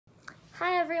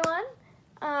Hi everyone.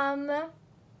 I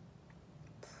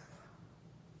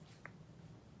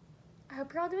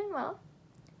hope you're all doing well.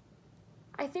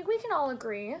 I think we can all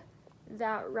agree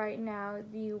that right now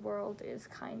the world is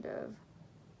kind of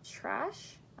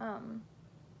trash,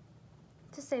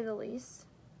 to say the least.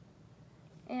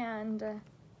 And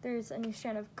there's a new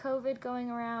strand of COVID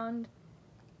going around.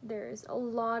 There's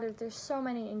so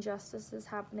many injustices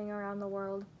happening around the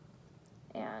world.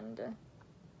 And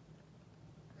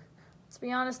to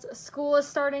be honest, school is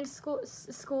starting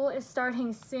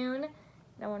soon.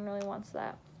 No one really wants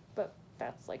that, but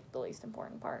that's like the least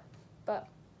important part. But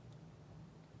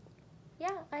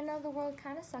yeah, I know the world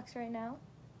kind of sucks right now.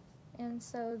 And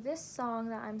so this song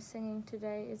that I'm singing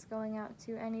today is going out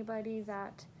to anybody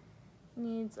that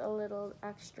needs a little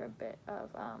extra bit of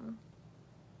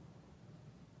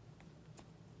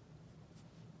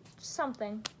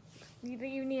something. You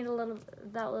need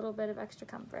that little bit of extra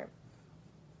comfort.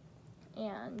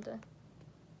 And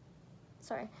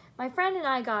sorry, my friend and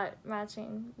I got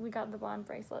matching. We got the blonde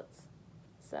bracelets.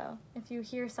 So if you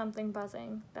hear something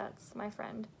buzzing, that's my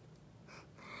friend.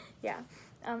 Yeah.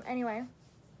 Anyway.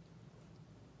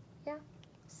 Yeah.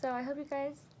 So I hope you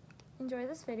guys enjoy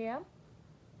this video.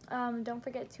 Don't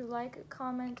forget to like,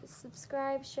 comment,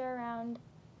 subscribe, share around,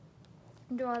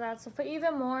 and do all that stuff. But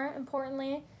even more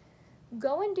importantly,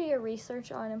 go and do your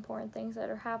research on important things that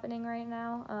are happening right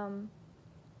now.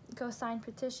 Go sign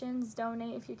petitions,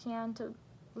 donate if you can to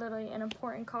literally an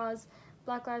important cause.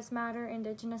 Black Lives Matter,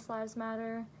 Indigenous Lives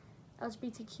Matter,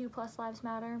 LGBTQ plus lives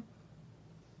matter.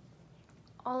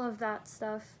 All of that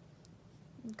stuff.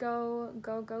 Go.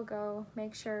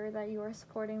 Make sure that you are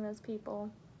supporting those people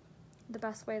the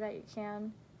best way that you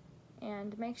can.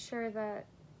 And make sure that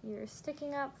you're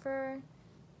sticking up for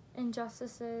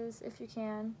injustices if you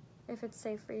can, if it's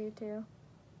safe for you to.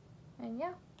 And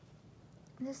yeah.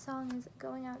 This song is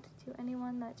going out to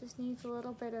anyone that just needs a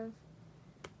little bit of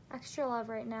extra love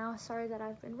right now. Sorry that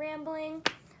I've been rambling.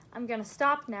 I'm gonna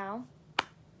stop now.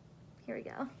 Here we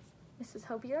go. This is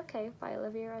Hope You're Okay by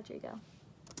Olivia Rodrigo.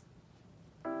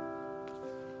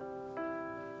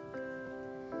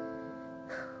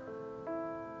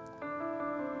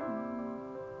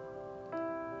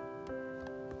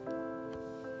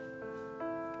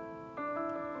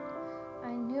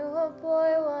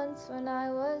 Boy once when I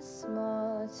was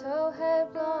small,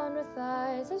 towhead blonde with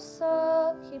eyes of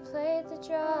salt. He played the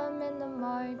drum in the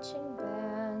marching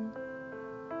band.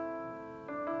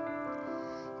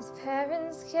 His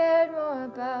parents cared more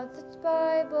about the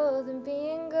Bible than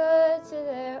being good to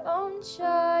their own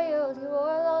child. He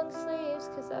wore long sleeves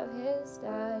because of his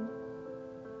dad.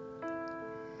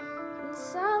 And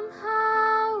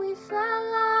somehow we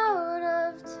fell out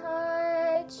of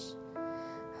touch.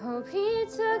 Hope he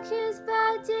took his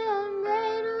bad deal and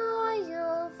made a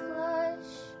royal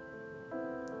flush.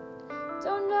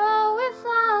 Don't know if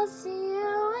I'll see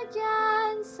you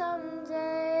again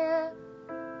someday,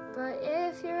 but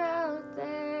if you're out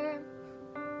there,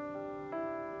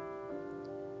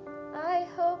 I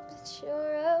hope that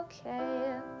you're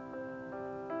okay.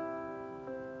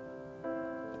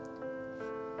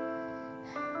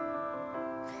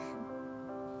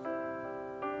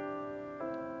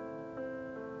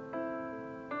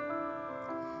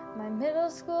 My middle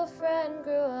school friend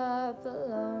grew up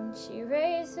alone. She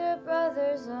raised her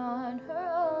brothers on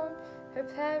her own. Her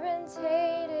parents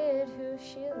hated who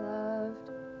she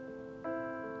loved.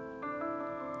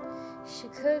 She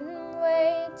couldn't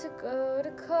wait to go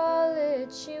to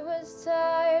college. She was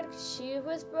tired because she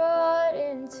was brought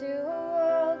into a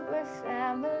world where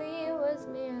family was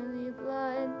merely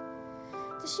blood.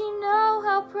 Does she know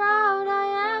how proud I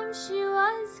am she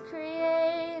was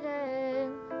created?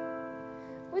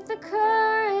 With the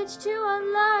courage to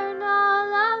unlearn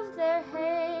all of their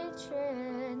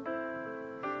hatred.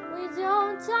 We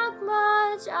don't talk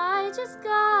much, I just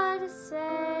gotta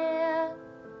say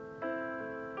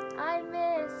I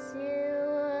miss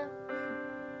you.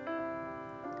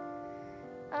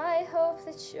 I hope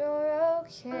that you're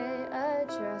okay.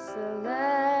 Address the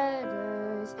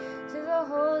letters to the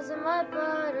holes in my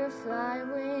butterfly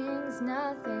wings.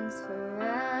 Nothing's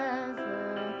forever.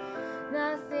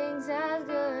 Nothing's as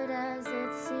good as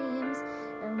it seems.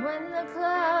 And when the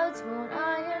clouds won't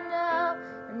iron out,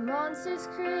 and monsters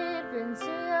creep into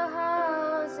your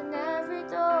house, and every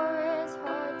door is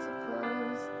hard to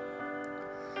close,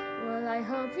 well, I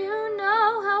hope you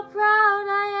know how proud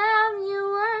I am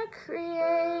you were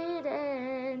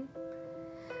created.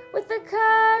 With the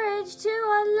courage to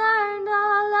unlearn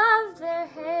all of their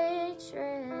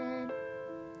hatred.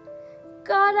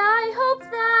 God, I hope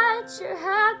that you're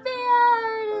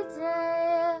happier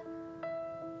today,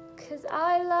 'cause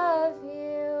I love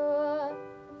you.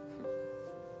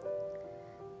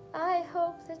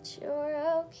 that you're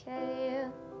okay.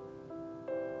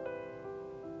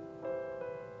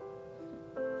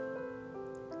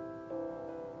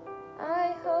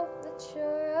 I hope that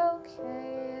you're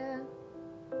okay.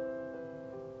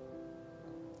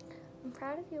 I'm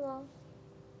proud of you all.